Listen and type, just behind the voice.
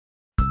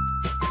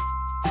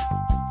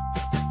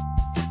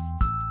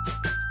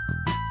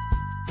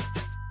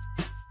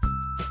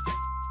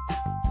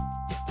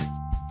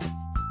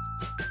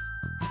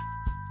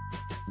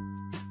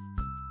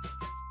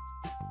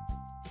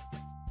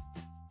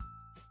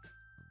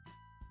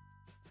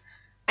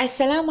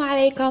السلام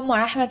عليكم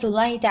ورحمة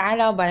الله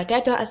تعالى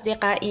وبركاته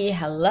أصدقائي.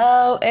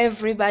 Hello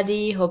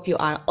everybody, hope you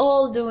are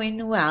all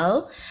doing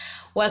well.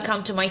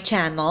 Welcome to my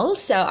channel.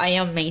 So I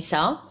am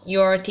Mesa,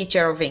 your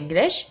teacher of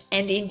English,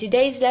 and in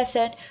today's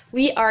lesson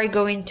we are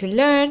going to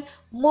learn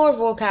more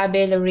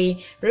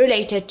vocabulary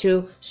related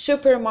to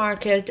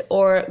supermarket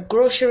or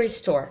grocery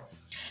store.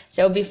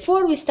 So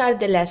before we start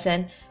the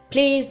lesson,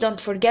 please don't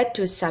forget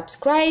to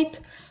subscribe,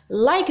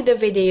 like the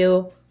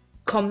video,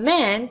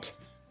 comment,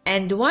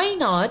 and why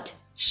not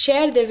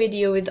share the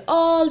video with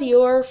all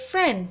your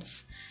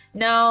friends.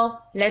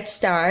 Now let's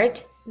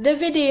start the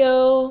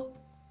video.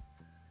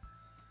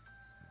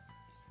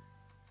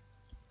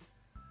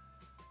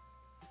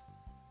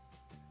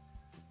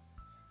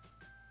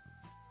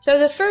 So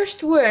the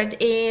first word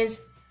is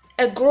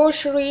a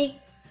grocery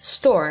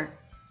store.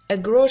 A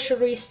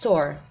grocery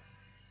store.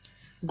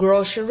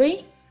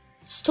 Grocery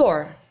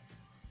store.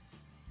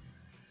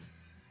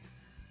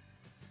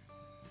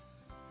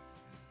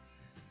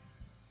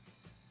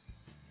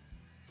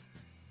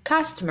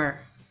 Customer.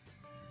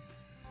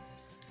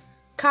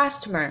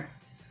 Customer.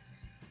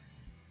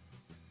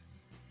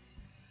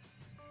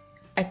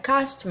 A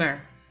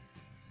customer.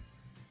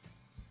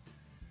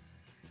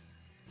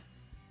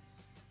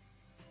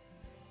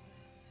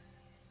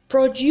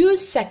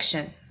 Produce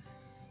section.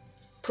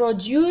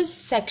 Produce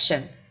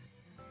section.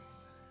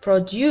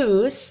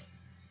 Produce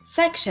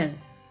section.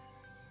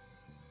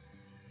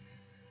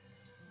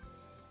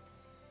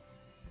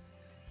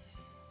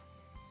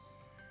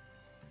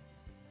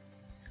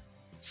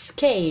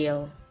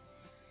 Scale.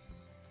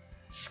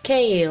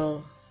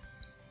 Scale.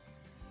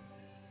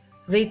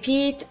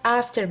 Repeat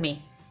after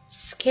me.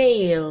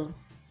 Scale.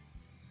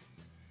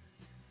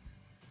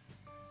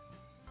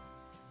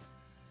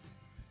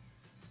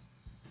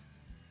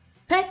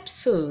 Pet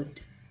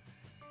food.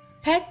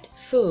 Pet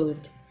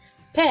food.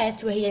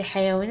 Pet وهي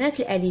الحيوانات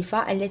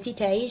الأليفة التي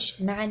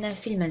تعيش معنا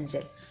في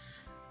المنزل.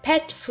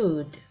 Pet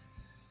food.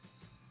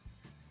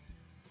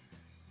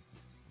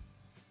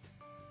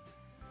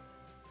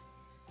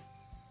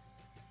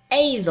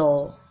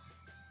 Easel.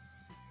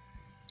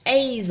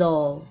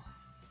 Easel.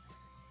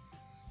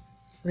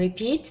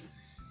 Repeat.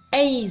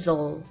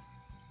 Easel.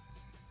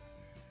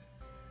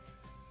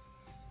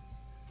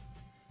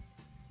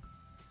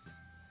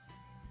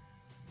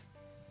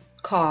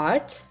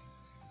 Cart.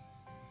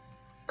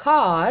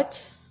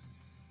 Cart.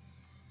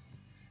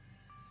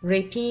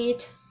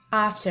 Repeat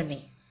after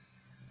me.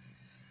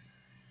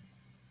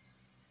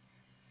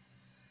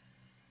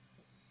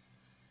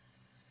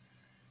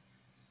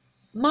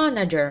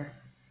 Manager.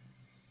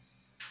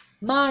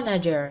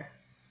 Manager.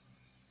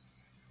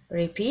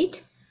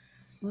 Repeat.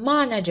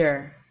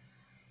 Manager.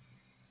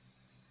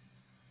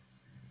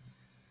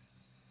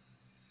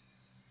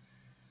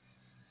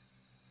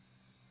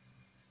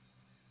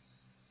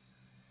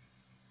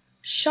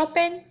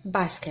 Shopping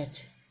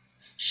basket.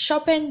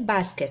 Shopping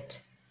basket.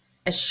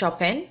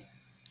 الشوبين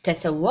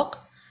تسوق.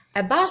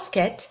 A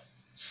basket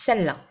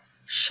سلة.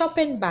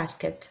 Shopping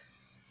basket.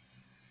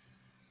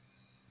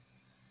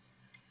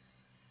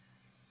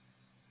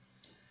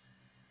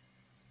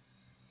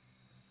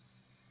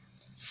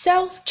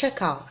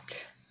 Self-checkout.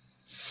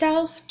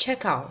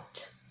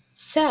 Self-checkout.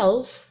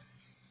 Self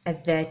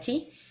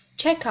الذاتي.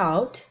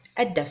 Checkout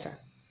الدفع.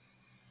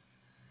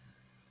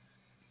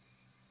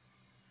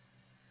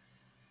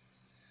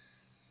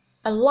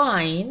 A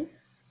line.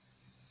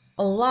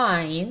 A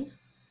line.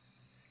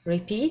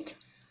 Repeat.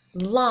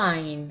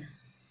 Line.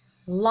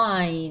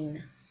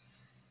 Line.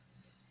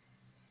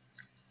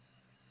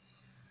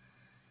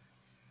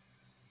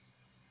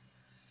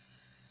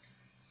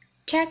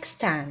 Check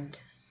stand.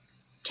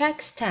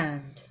 Check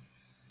stand.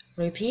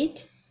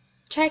 Repeat.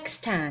 Check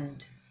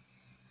stand.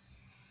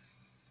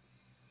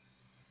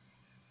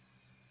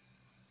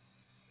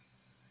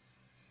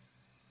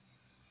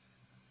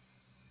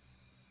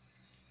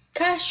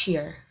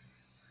 Cashier.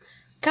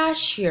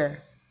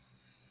 Cashier.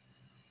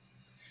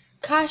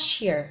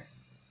 Cashier.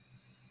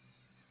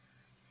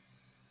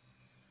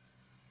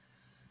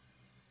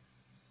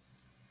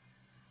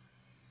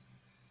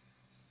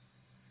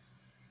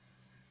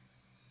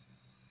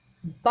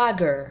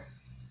 Bagger.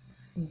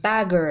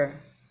 Bagger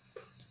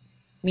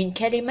من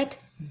كلمة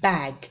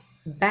bag.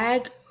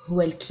 bag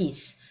هو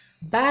الكيس.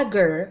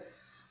 bagger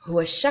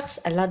هو الشخص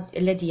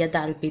الذي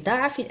يضع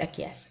البضاعة في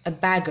الأكياس. a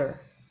bagger.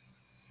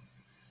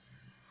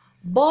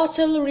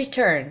 bottle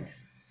return.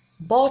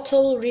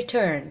 bottle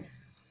return.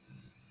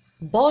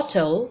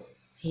 bottle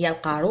هي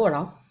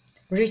القارورة.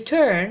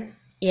 return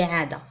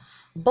إعادة.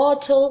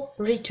 bottle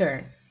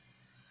return.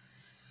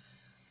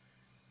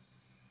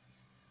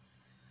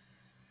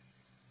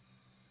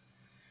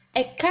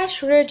 A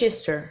cash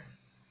register.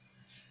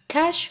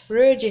 Cash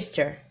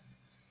register.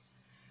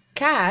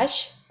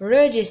 Cash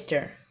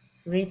register.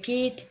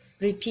 Repeat,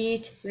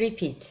 repeat,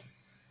 repeat.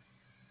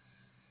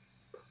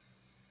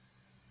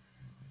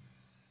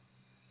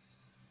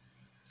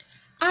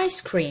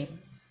 Ice cream.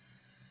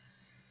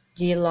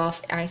 Do you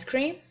love ice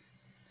cream?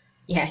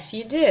 Yes,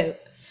 you do.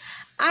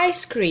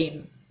 Ice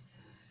cream.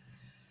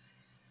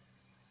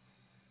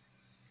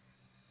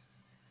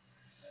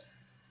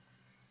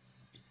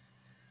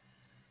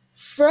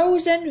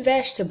 frozen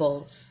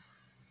vegetables.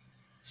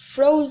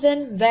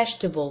 frozen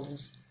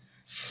vegetables.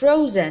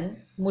 frozen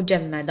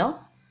مجمدة.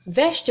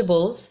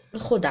 vegetables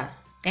الخضار.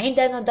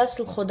 عندنا درس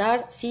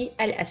الخضار في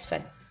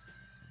الأسفل.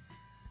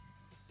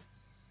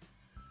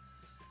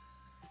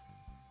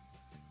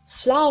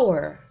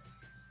 flower.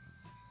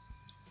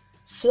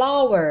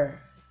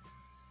 flower.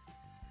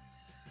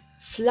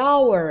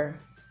 flower.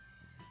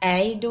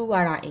 أعيد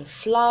ورائي.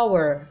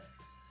 flower.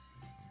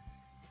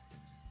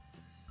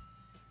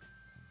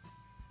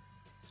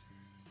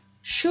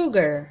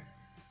 sugar.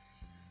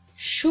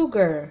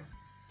 sugar.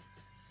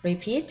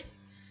 repeat.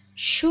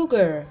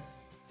 sugar.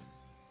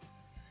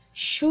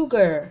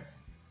 sugar.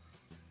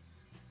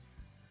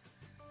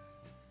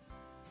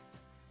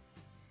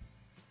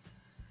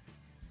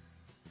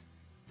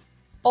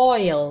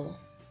 oil.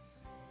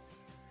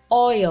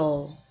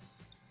 oil.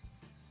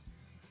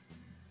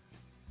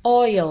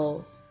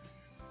 oil.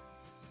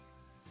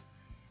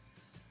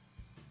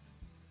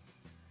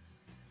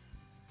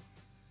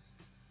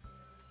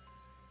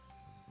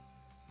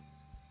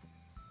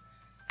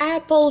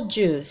 apple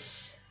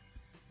juice.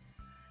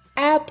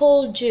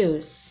 apple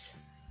juice.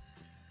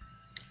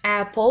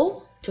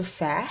 apple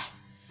تفاح.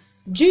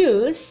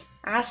 juice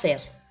عصير.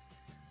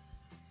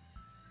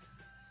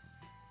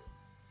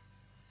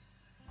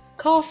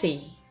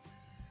 coffee.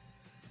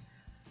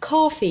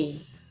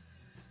 coffee.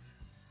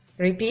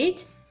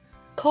 repeat.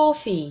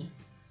 coffee.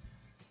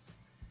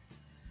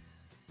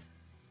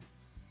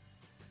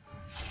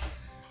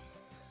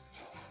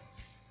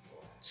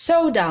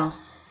 soda.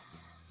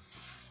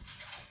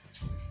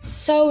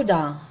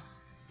 soda.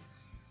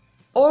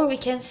 Or we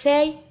can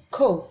say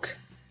Coke.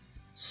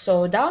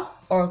 Soda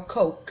or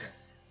Coke.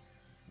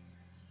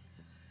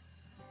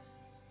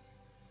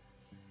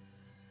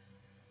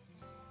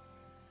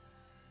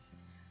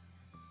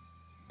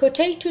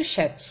 Potato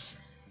chips.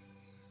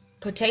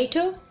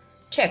 Potato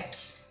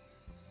chips.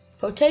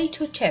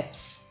 Potato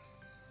chips.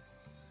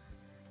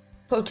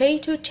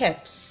 Potato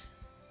chips.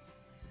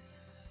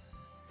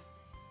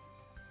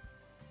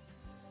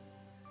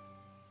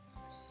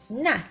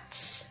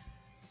 Nuts.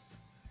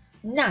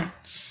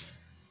 Nuts.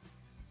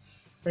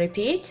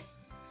 Repeat.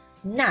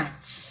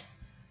 Nuts.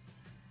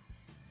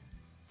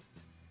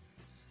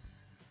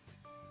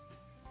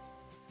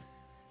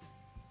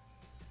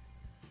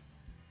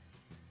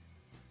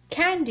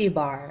 Candy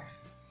bar.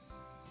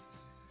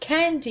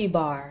 Candy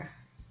bar.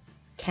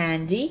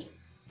 Candy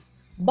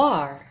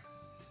bar.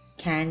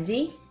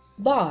 Candy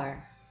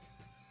bar.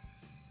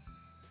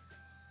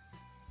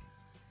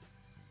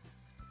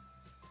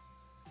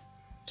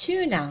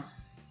 Tuna.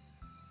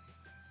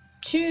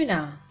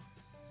 Tuna.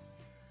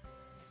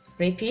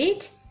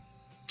 Repeat.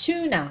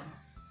 Tuna.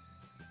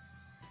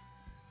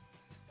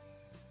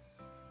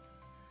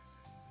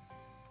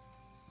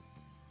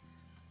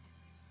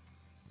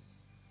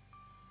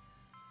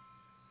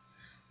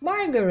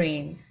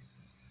 Margarine.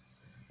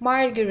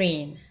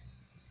 Margarine.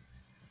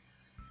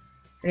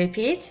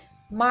 Repeat.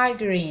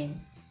 Margarine.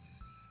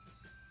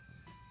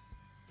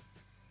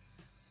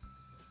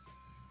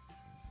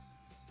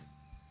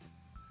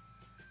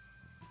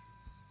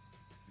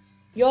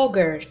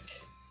 Yogurt.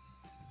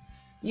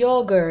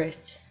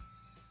 Yogurt.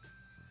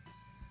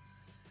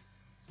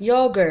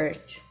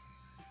 Yogurt.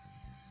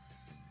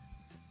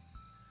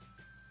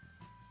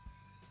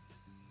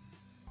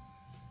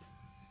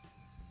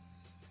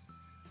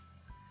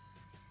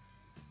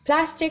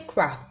 Plastic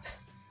wrap.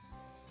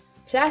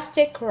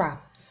 Plastic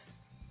wrap.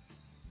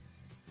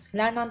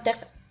 لا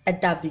ننطق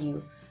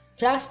W.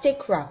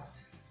 Plastic wrap.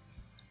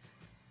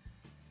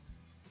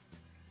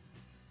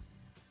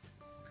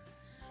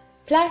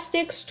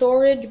 Plastic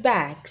storage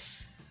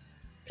bags.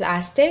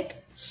 Plastic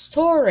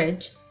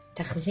storage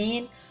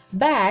تخزين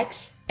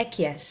bags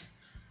أكياس.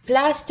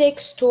 Plastic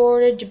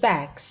storage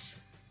bags.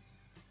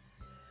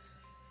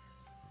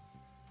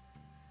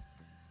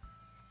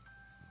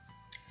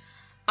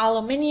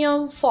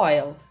 Aluminium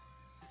foil.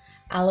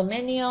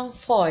 Aluminium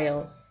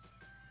foil.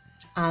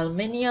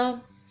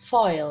 Aluminium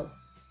foil.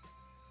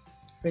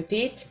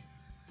 Repeat.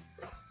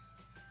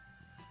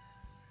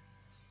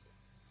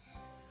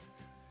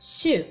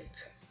 Soup.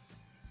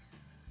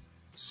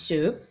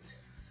 Soup.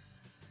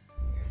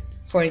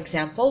 For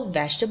example,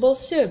 vegetable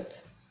soup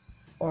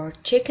or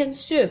chicken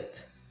soup.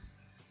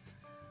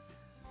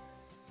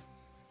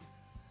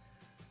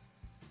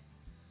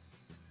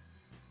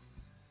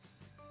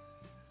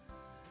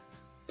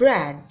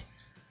 Bread.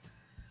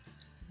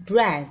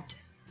 Bread.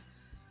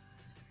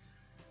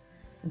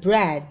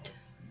 Bread.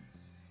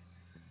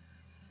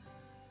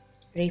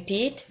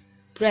 Repeat.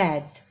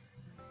 Bread.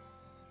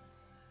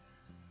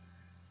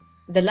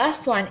 The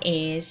last one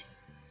is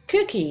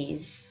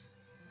cookies.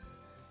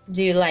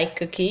 Do you like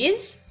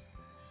cookies?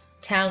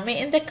 Tell me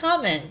in the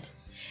comment.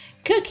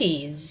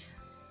 Cookies.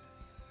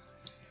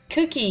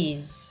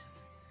 Cookies.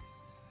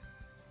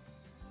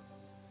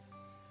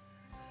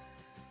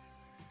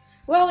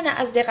 وهنا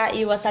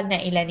أصدقائي وصلنا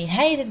إلى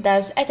نهاية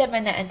الدرس.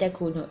 أتمنى أن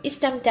تكونوا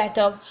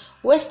استمتعتم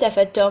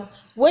واستفدتم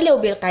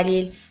ولو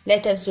بالقليل. لا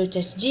تنسوا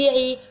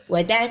تشجيعي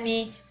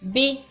ودعمي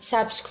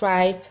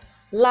بسبسكرايب،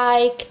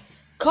 لايك،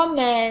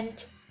 كومنت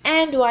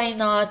and why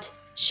not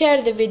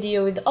share the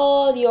video with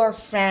all your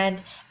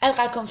friends.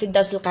 ألقاكم في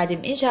الدرس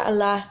القادم إن شاء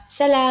الله.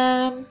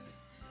 سلام.